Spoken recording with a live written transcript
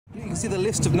see the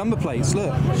list of number plates.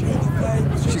 Look,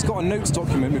 she's got a notes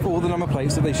document with all the number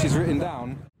plates that she's written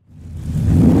down.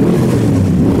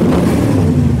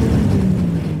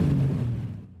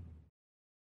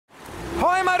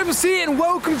 Hi, Madam C, and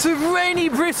welcome to rainy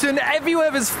Britain.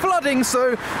 Everywhere is flooding,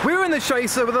 so we're in the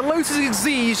chaser with a Lotus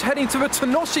Exige heading to a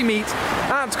Tanoshi meet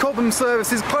at Cobham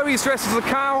Services. Chloe's dressed as a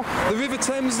cow. The River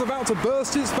Thames is about to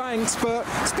burst its banks, but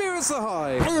spirits are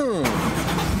high.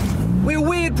 We're a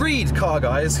weird breed, car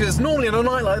guys, because normally on a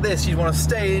night like this you'd want to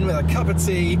stay in with a cup of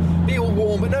tea, be all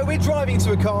warm, but no, we're driving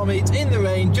to a car meet in the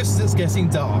rain just as it's getting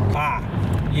dark. Ah,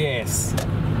 yes.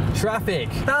 Traffic.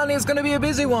 And it's going to be a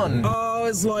busy one. Oh,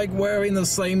 it's like wearing the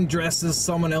same dress as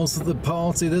someone else at the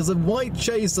party. There's a white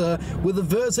chaser with a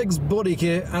Vertex body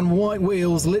kit and white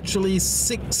wheels, literally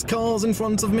 6 cars in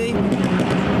front of me.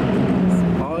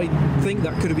 I think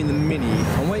that could have been the Mini.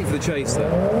 I'm waiting for the chaser.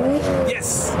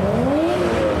 Yes!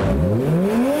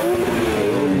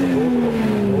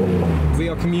 We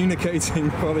are communicating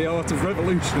by the art of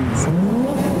revolutions.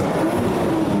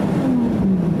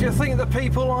 Do you think that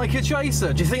people like a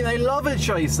chaser? Do you think they love a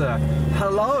chaser?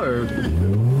 Hello?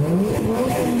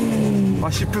 I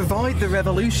should provide the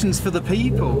revolutions for the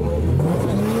people.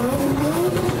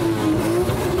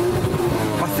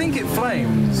 I think it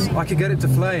flames. I could get it to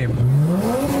flame.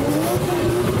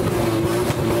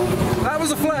 That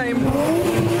was a flame.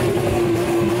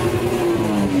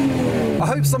 I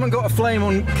hope someone got a flame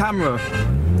on camera.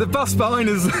 The bus behind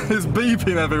us is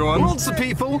beeping, everyone. Lots of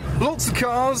people, lots of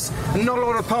cars, and not a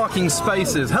lot of parking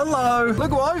spaces. Hello!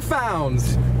 Look what I found!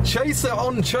 Chaser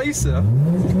on chaser.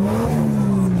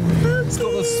 It's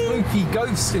got a spooky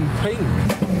ghost in pink.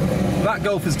 That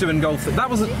golf is doing golf. That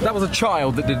was a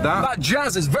child that did that. That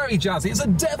jazz is very jazzy. It's a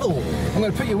devil. I'm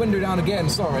going to put your window down again.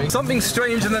 Sorry. Something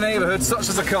strange in the neighbourhood, such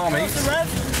as a car meet.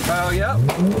 Oh yeah.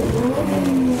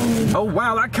 Oh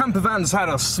wow, that camper van's had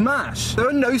a smash. There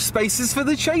are no spaces for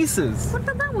the chasers. What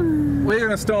about that one? We're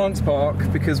in a stance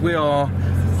park because we are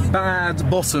bad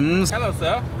bottoms. Hello,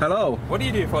 sir. Hello. What do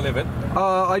you do for a living?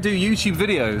 I do YouTube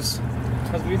videos.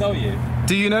 Because we know you.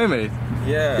 Do you know me?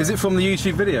 Yeah. Is it from the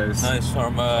YouTube videos? No, it's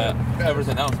from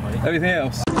everything else, mate. Everything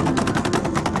else.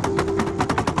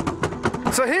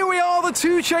 So here we are, the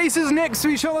 2 chasers next to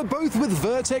each other, both with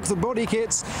Vertex body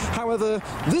kits. However,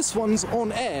 this one's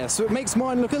on air, so it makes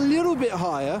mine look a little bit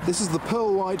higher. This is the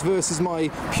pearl white versus my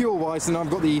pure white, and I've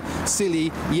got the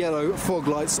silly yellow fog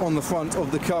lights on the front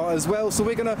of the car as well. So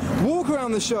we're going to walk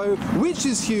around the show, which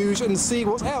is huge, and see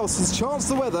what else has chanced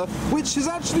the weather, which has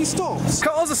actually stopped.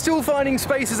 Cars are still finding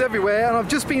spaces everywhere, and I've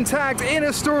just been tagged in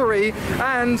a story,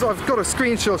 and I've got a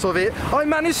screenshot of it. I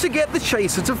managed to get the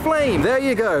chaser to flame. There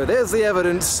you go, there's the evidence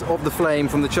of the flame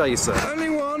from the chaser. Only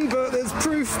one, but there's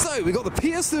proof. So we got the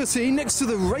PS13 next to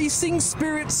the Racing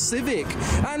Spirit Civic,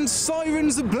 and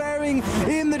sirens are blaring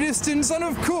in the distance, and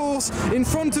of course in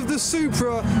front of the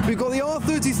Supra we've got the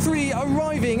R33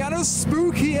 arriving and a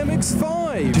spooky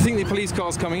MX-5. Do you think the police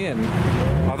car's coming in?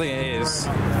 I think it is.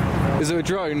 Is it a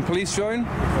drone? Police drone?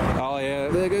 Oh yeah,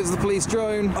 there goes the police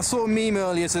drone. I saw a meme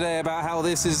earlier today about how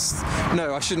this is...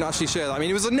 No, I shouldn't actually share that. I mean,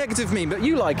 it was a negative meme, but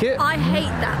you like it. I hate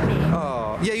that meme.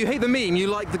 Oh, yeah, you hate the meme. You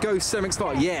like the Ghost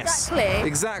MX-5. Yes. Exactly.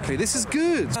 Exactly. This is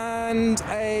good. And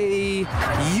a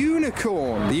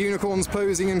unicorn. The unicorn's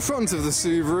posing in front of the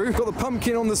Subaru. Got the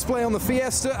pumpkin on display on the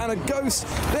Fiesta and a Ghost.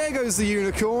 There goes the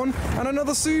unicorn and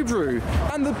another Subaru.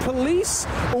 And the police,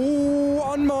 all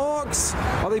unmarked.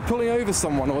 Are they pulling over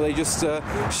someone, or are they just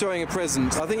showing a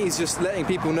present? I think he's just letting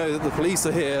people know that the police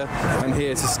are here and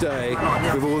here to stay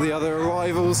with all the other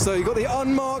arrivals. So you've got the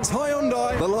unmarked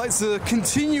Hyundai. The lights are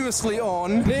continuously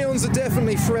on. Neons are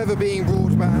definitely forever being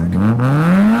brought back.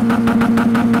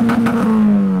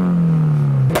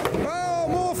 Oh,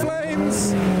 more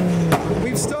flames!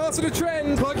 We've started a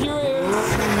trend. Plug your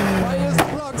ears. My ears are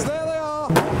plugged. There they are.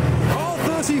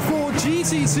 R34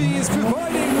 GTT is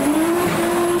providing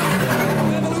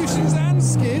revolutions and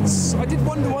skids. I did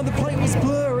wonder why the plate was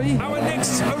blurry. Our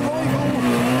next arrival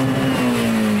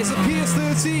is a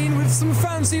PS13 with some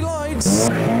fancy lights.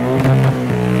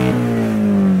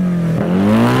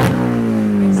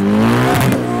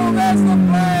 Oh, there's the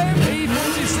flame!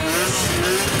 E46.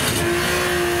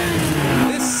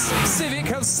 This Civic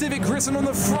has Civic written on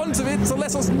the front of it to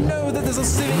let us know that there's a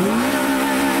Civic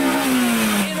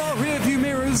in our rearview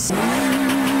mirrors.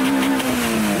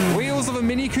 Wheels of a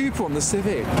Mini Coupe on the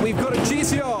Civic. We've got a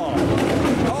GTR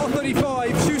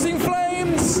R35 shooting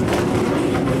flames.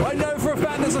 I know for a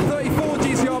fact there's a 34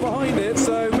 GTR behind it,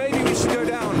 so maybe we should go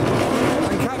down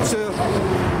and capture.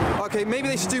 Okay, maybe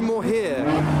they should do more here.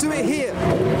 Do it here.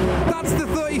 That's the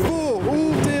 34.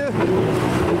 Oh dear.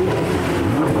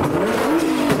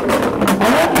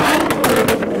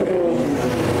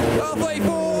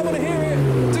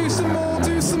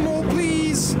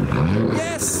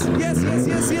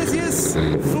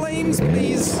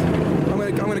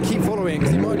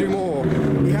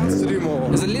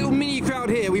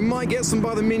 might get some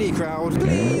by the Mini crowd.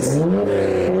 Please!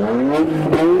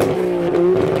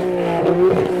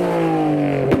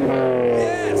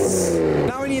 Yes!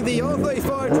 Now we need the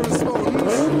R35 to respond.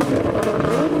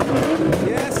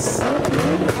 Yes! Now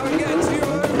we can get a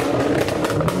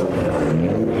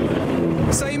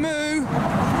 2-0. Say moo!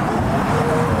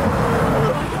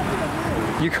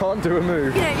 You can't do a moo. You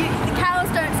know, the cows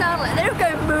don't sound like, they don't go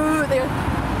moo, they go...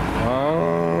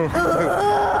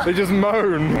 Oh. They just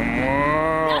moan.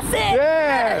 That's it!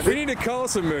 Yeah! Yes. We need a car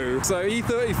to moo. So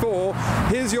E34,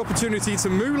 here's your opportunity to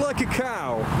moo like a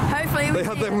cow. Hopefully They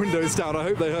had their windows down. I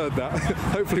hope they heard that.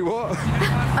 Hopefully what?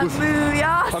 A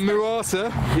moo-yas. A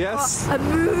mooata, yes. A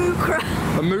moo-cra.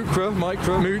 A mookra,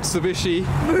 micra, Mitsubishi.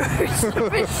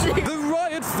 Mitsubishi. The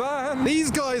Riot fan.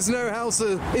 These guys know how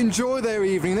to enjoy their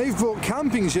evening. They've brought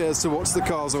camping chairs to watch the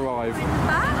cars arrive.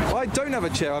 I don't have a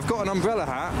chair. I've got an umbrella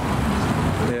hat.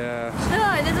 Yeah.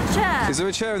 No, there's a chair. Is there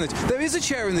a chair in the... There is a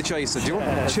chair in the Chaser. Do you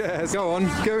want chairs? Go on,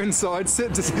 go inside,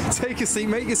 sit, take a seat,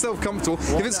 make yourself comfortable.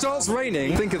 If it starts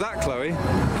raining, think of that, Chloe.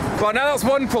 Right, now that's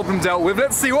one problem dealt with.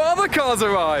 Let's see what other cars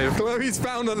arrive. Chloe's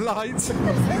found a light.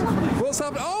 What's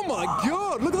happening? Oh my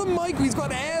God, look at the mic. He's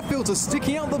got an air filter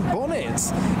sticking out the bonnet.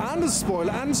 And a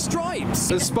spoiler and stripes.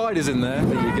 There's spiders in there.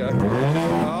 There you go.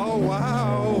 Oh,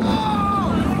 wow.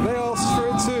 They asked for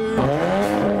it too.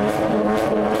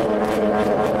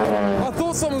 I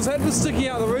thought someone's head was sticking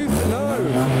out the roof, but no.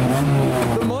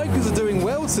 The micers are doing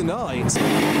well tonight.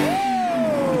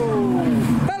 Whoa!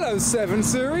 Hello, 7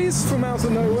 Series from out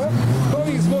of nowhere.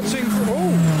 Chloe's watching from...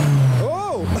 Oh!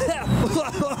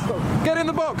 Oh! Get in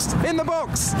the box! In the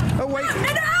box! Oh, wait. No.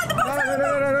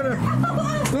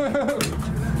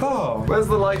 Oh, where's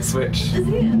the light switch? Is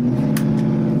here.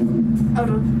 Hold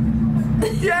on.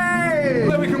 Yay!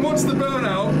 Then we can watch the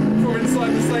burnout from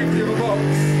inside the safety of a box.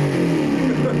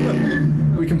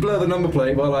 We can blur the number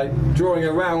plate by like drawing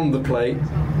around the plate,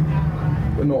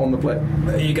 but not on the plate.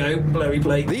 There you go, blurry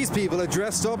plate. These people are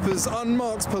dressed up as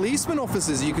unmarked policeman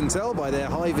officers, you can tell by their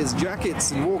high-vis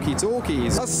jackets and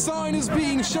walkie-talkies. A sign is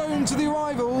being shown to the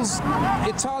arrivals.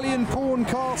 Italian porn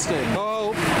casting.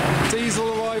 Oh, diesel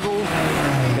arrival.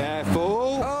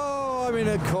 Careful. Oh, I'm in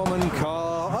a common car.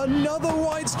 Another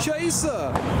white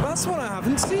Chaser. That's one I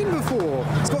haven't seen before.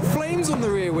 It's got flames on the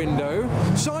rear window,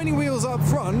 shiny wheels up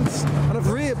front, and a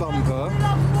rear bumper.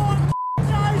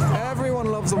 Everyone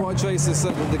loves a white Chaser,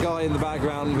 except the guy in the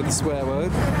background with the swear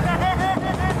word.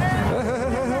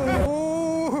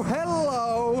 Oh,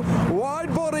 hello!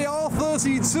 Wide body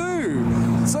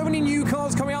R32. So many new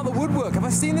cars coming out of the woodwork. Have I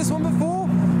seen this one before?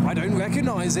 I don't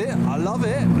recognise it. I love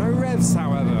it. No revs,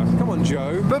 however. Come on,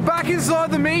 Joe. But back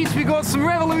inside the meet, we got some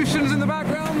Revolutions in the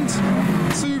background.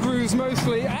 Subarus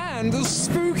mostly, and a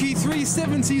spooky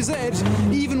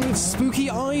 370Z, even with spooky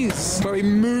eyes. Chloe,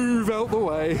 move out the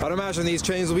way. I'd imagine these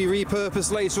chains will be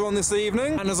repurposed later on this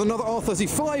evening. And as another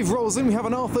R35 rolls in, we have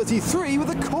an R33 with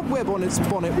a cobweb on its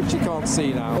bonnet, which you can't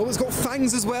see now. Oh, it's got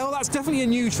fangs as well. That's definitely a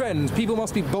new trend. People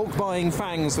must be bulk buying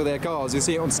fangs for their cars. You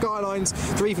see it on Skylines,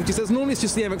 350s. Normally it's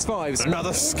just the MX-5s.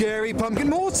 Another scary pumpkin.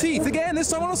 More teeth again, this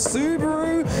time on a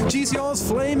Subaru. GCR's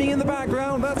flaming in the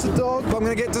background. That's a dog. But I'm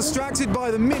going to get distracted by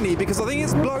the Mini because I think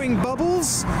it's blowing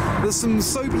bubbles. There's some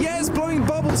soap. Yeah, it's blowing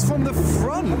bubbles from the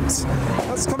front.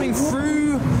 That's coming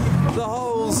through the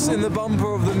holes in the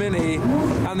bumper of the Mini.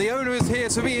 And the owner is here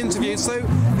to be interviewed. So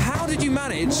how did you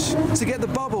manage to get the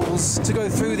bubbles to go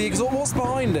through the exhaust? What's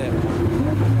behind it?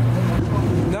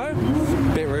 No?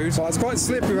 Bit rude. Well, it's quite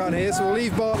slippery around here, so we'll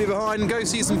leave Barbie behind and go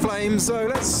see some flames. So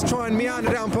let's try and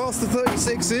meander down past the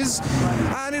 36s,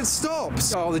 and it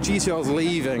stops. Oh, the GTR's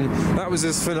leaving. That was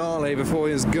his finale before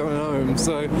he was going home.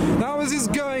 So that was his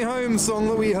going home song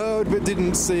that we heard but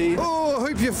didn't see. Oh, I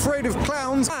hope you're afraid of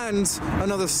clowns. And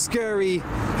another scary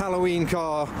Halloween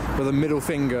car with a middle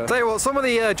finger. Tell you what, some of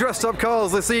the dressed up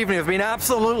cars this evening have been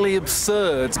absolutely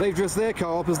absurd. They've dressed their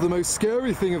car up as the most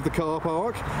scary thing of the car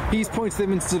park. He's pointed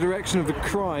them into the direction of the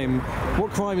crime.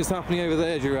 What crime is happening over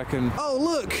there, do you reckon? Oh,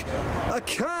 look! A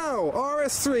cow!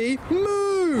 RS3,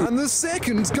 moo! And the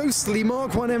second ghostly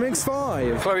Mark 1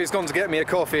 MX-5. Chloe's gone to get me a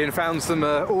coffee and found some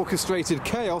orchestrated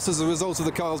chaos as a result of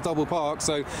the car's double park,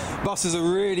 so buses are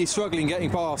really struggling getting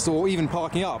past or even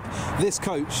parking up. This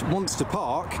coach wants to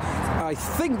park. I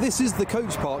think this is the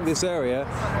coach park, this area,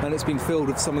 and it's been filled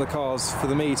with some of the cars for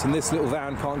the meet, and this little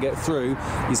van can't get through.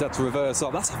 He's had to reverse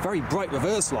up. That's a very bright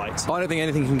reverse light. I don't think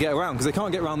anything can get around because they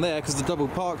can't get around there because the double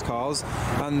parked cars,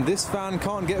 and this van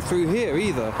can't get through here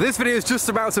either. This video is just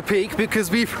about to peak because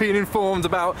we we've been informed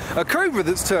about a cobra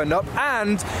that's turned up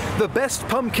and the best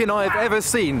pumpkin I've ever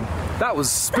seen. That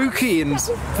was spooky, and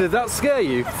did that scare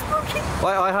you?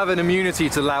 I have an immunity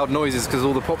to loud noises because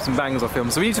all the pops and bangs I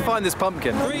film, so we need to find this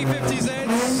pumpkin. 350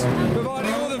 cents,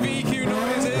 providing all the VQ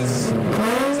noises.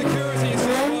 Security is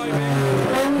surviving.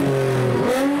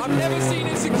 I've never seen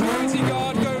a security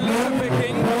guard go litter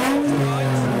picking tonight.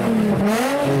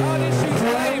 How did she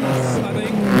flames, I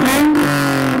think.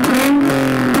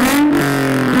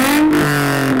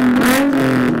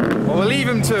 Well, we'll leave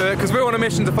him to it because we're on a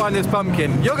mission to find this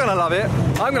pumpkin. You're gonna love it.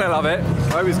 I'm gonna love it.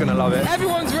 Obi's gonna love it.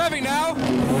 Everyone's revving now.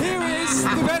 Here is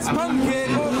the best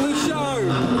pumpkin of the show.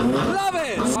 Love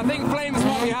it. I think flames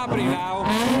might be happening now.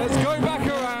 Let's go back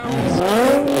around.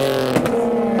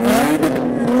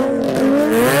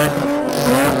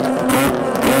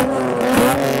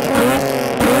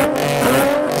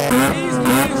 He's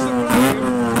managed the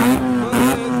flame, but the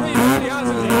 350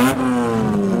 hasn't he?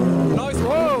 Nice.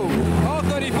 Whoa!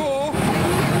 R34.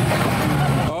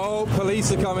 Oh,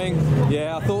 police are coming.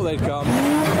 Yeah, I thought they'd come.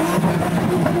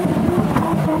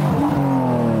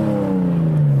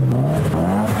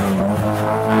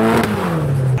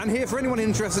 And here, for anyone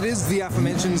interested, is the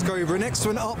aforementioned cobra next to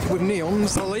an up with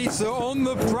neons. Police are on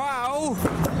the prowl.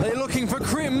 They're looking for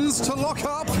crims to lock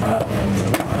up.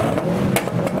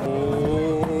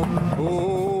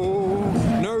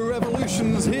 Oh, no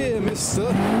revolutions here,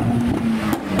 mister.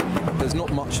 There's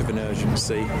not much of an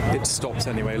urgency. It stops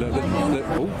anyway. Look, look, look.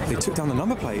 Oh, they took down the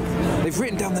number plate. They've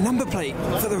written down the number plate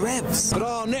for the revs. But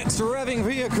our next revving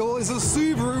vehicle is a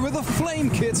Subaru with a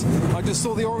flame kit. I just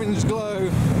saw the orange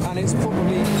glow, and it's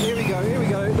probably... Here we go, here we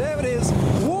go. There it is.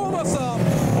 Warm us up.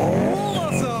 Warm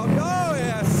us up. Oh,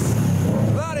 yes.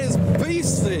 That is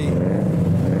beastly.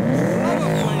 Love a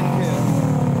flame kit.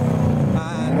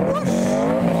 And whoosh.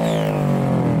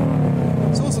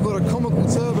 It's also got a comical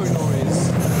turbo noise.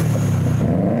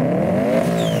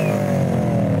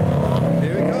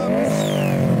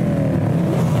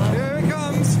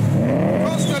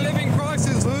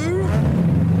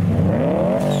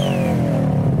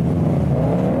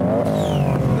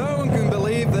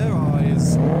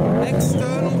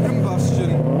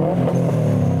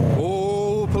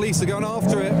 Are going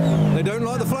after it. They don't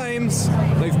like the flames.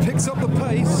 They've picked up the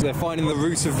pace. They're finding the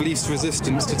route of least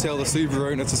resistance to tell the Subaru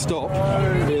owner to stop.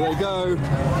 Here they go.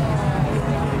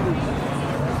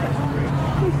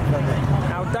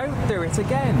 Now don't do it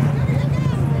again.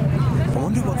 I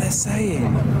wonder what they're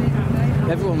saying.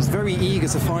 Everyone's very eager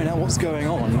to find out what's going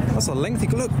on. That's a lengthy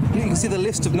look. You can see the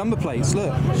list of number plates.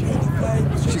 Look,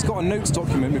 she's got a notes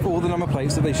document with all the number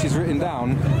plates that she's written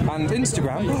down, and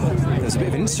Instagram. There's a bit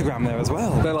of Instagram there as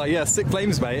well. They're like, yeah, sick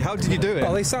flames, mate. How did you do it?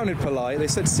 Oh, they sounded polite. They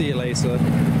said, see you later.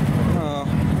 Oh,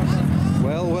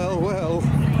 well, well, well.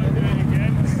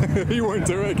 He won't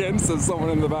do it again, says someone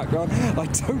in the background. I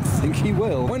don't think he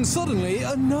will. When suddenly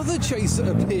another chaser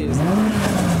appears.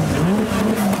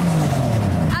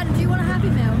 And do you want a Happy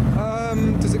Meal?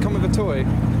 Does it come with a toy?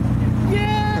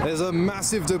 Yeah! There's a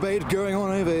massive debate going on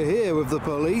over here with the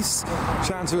police,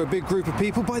 chatting to a big group of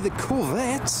people by the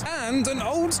Corvette, and an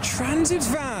old transit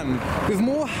van with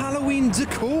more Halloween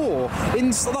decor.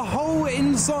 The whole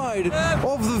inside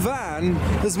of the van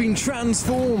has been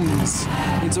transformed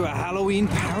into a Halloween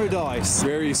paradise.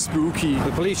 Very spooky.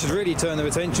 The police should really turn their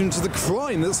attention to the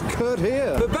crime that's occurred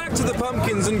here. But back to the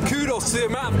pumpkins, and kudos to the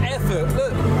amount of effort.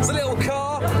 Look, it's a little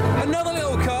car, another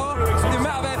little car, the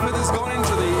amount of effort that's gone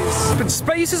into these. But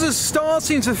spaces are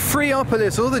starting to free up a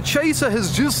little. The chaser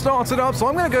has just started up, so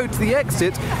I'm going to go to the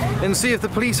exit and see if the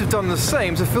police have done the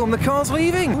same to film the cars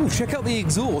leaving. Oh, check out the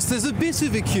exhaust. There's a bit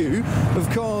of a queue of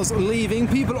cars leaving.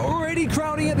 People already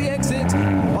crowding at the exit.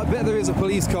 I bet there is a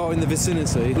police car in the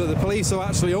vicinity. But the police are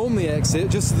actually on the exit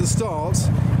just at the start,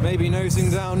 maybe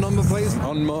nosing down number plates.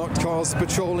 Unmarked cars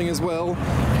patrolling as well.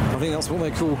 I think that's what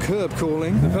they call curb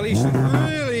calling. The police should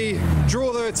really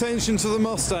draw their attention to the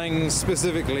Mustangs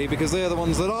specifically, because they're the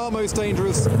ones that are most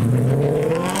dangerous.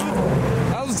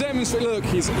 That was demonstrate. Look,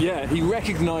 he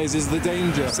recognises the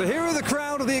danger. So here are the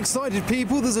crowd of the excited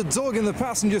people. There's a dog in the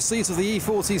passenger seat of the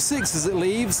E46 as it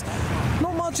leaves.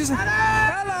 Not much is...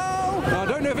 Hello! I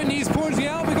don't know if it needs pointing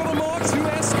out. We've got a Mark II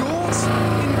Escort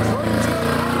in Croton.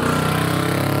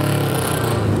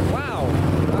 Wow,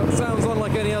 that sounds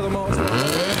unlike any other Mark II.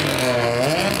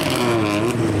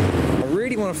 I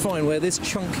really want to find where this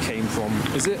chunk came from.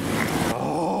 Is it?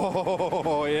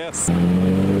 Oh, yes.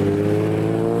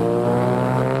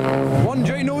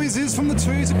 1J noises from the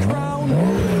Toyota Crown.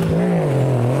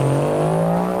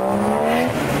 Hey,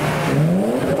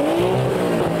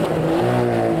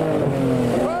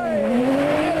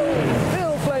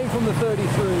 little flame from the 33.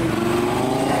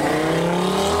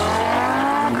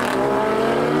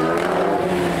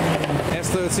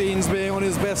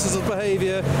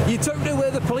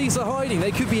 police are hiding.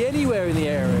 They could be anywhere in the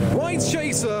area. White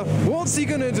chaser, what's he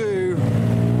gonna do?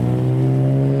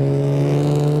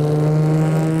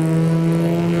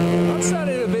 That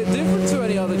sounded a bit different to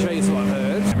any other chaser I've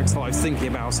heard. Eric's thinking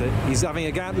about it. He's having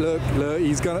a gap. Look,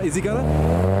 is he gonna?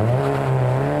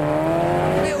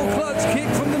 Little clutch kick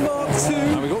from the Mark II.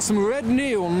 And we've got some red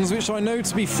neons, which I know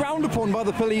to be frowned upon by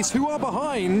the police, who are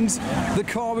behind the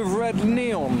car with red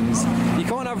neons. You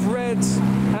can't have red,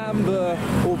 amber,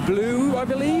 or blue, I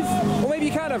believe. Or maybe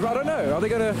you can have. I don't know. Are they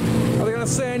gonna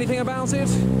say anything about it?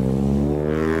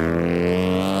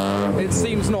 It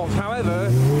seems not. However,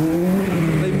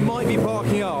 they might be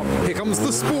parking up. Here comes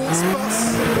the sports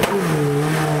bus.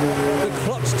 The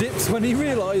clutch dips when he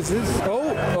realises.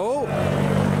 Oh.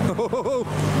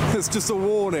 It's just a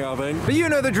warning, I think. But you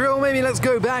know the drill. Maybe let's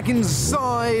go back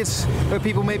inside, where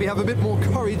people maybe have a bit more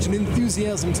courage and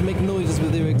enthusiasm to make noises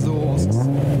with their exhausts.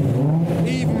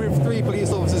 Even with 3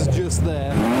 police officers just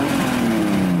there.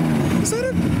 Is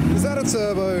that a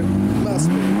turbo? Must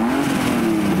be.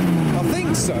 I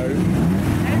think so.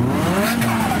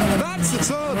 That's a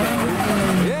turbo.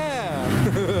 Yeah.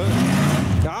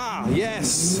 Ah,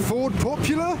 yes. Ford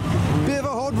Popular. Bit of a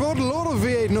hot rod. A lot of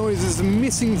V8 noises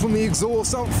missing from the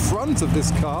exhaust out front of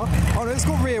this car. Oh no, it's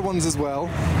got rear ones as well.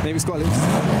 Maybe it's got a little...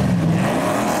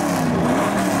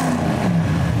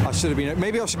 I should have been...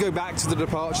 Maybe I should go back to the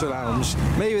departure lounge.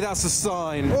 Maybe that's a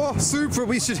sign. Oh, Supra.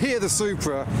 We should hear the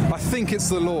Supra. I think it's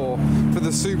the law for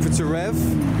the Supra to rev.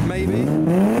 Maybe.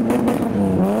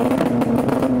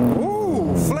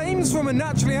 Flames from a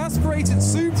naturally aspirated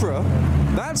Supra.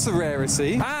 That's a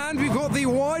rarity. And we've got the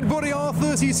wide body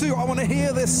R32. I want to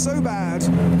hear this so bad.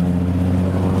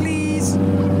 Please.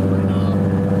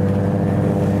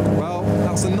 Well,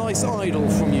 that's a nice idle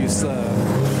from you, sir.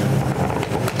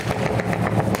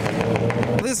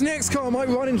 This next car might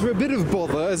run into a bit of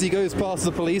bother as he goes past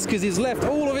the police because he's left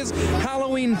all of his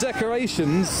Halloween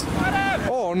decorations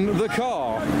on the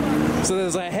car. So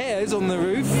there's a head on the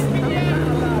roof.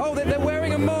 Oh, they're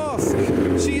wearing a mask.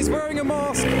 She's wearing a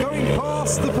mask going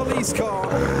past the police car,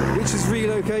 which is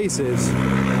relocated.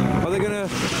 Are they going to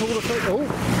call the police?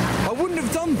 Oh, I wouldn't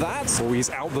have done that. Oh, he's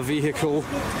out the vehicle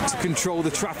to control the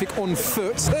traffic on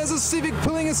foot. There's a Civic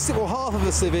pulling a Civic, or half of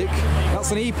a Civic.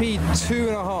 That's an EP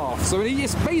 2.5. So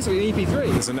it's basically an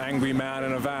EP3. There's an angry man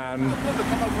in a van.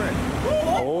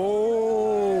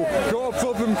 Oh, got a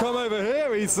problem, come over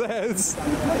here, he says.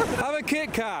 Have a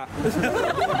Kit Kat. I think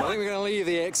we're going to leave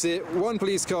the exit. 1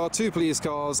 police car, 2 police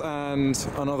cars, and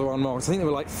another unmarked. I think there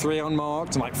were like 3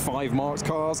 unmarked and like 5 marked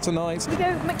cars tonight. We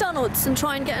go to McDonald's and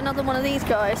try and get another one of these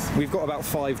guys. We've got about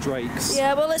 5 Drakes.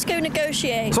 Yeah, well, let's go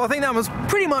negotiate. So I think that was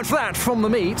pretty much that from the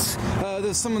meet.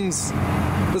 There's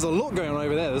a lot going on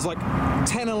over there. There's like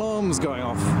 10 alarms going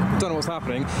off. Don't know what's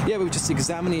happening. Yeah, we were just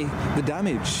examining the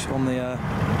damage on the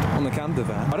camper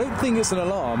van. I don't think it's an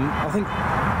alarm. I think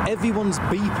everyone's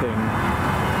beeping.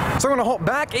 So I'm going to hop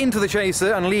back into the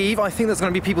chaser and leave. I think there's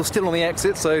going to be people still on the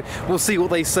exit, so we'll see what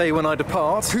they say when I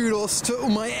depart. Kudos to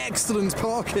my excellent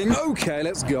parking. Okay,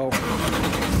 let's go.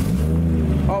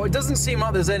 Oh, it doesn't seem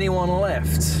like there's anyone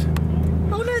left.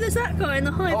 Oh no, there's that guy in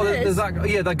the high vis. There's that,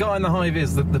 yeah, that guy in the high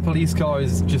vis. The police car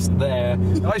is just there.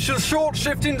 I should short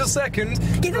shift into second.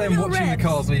 Give them watching revs. the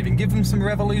cars leaving. Give them some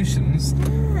revolutions.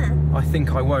 Yeah. I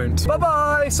think I won't.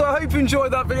 Bye-bye! So I hope you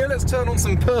enjoyed that video. Let's turn on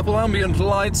some purple ambient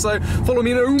lights. So follow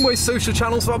me on all my social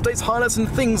channels for updates, highlights and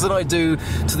things that I do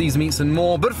to these meets and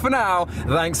more. But for now,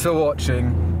 thanks for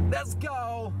watching. Let's go!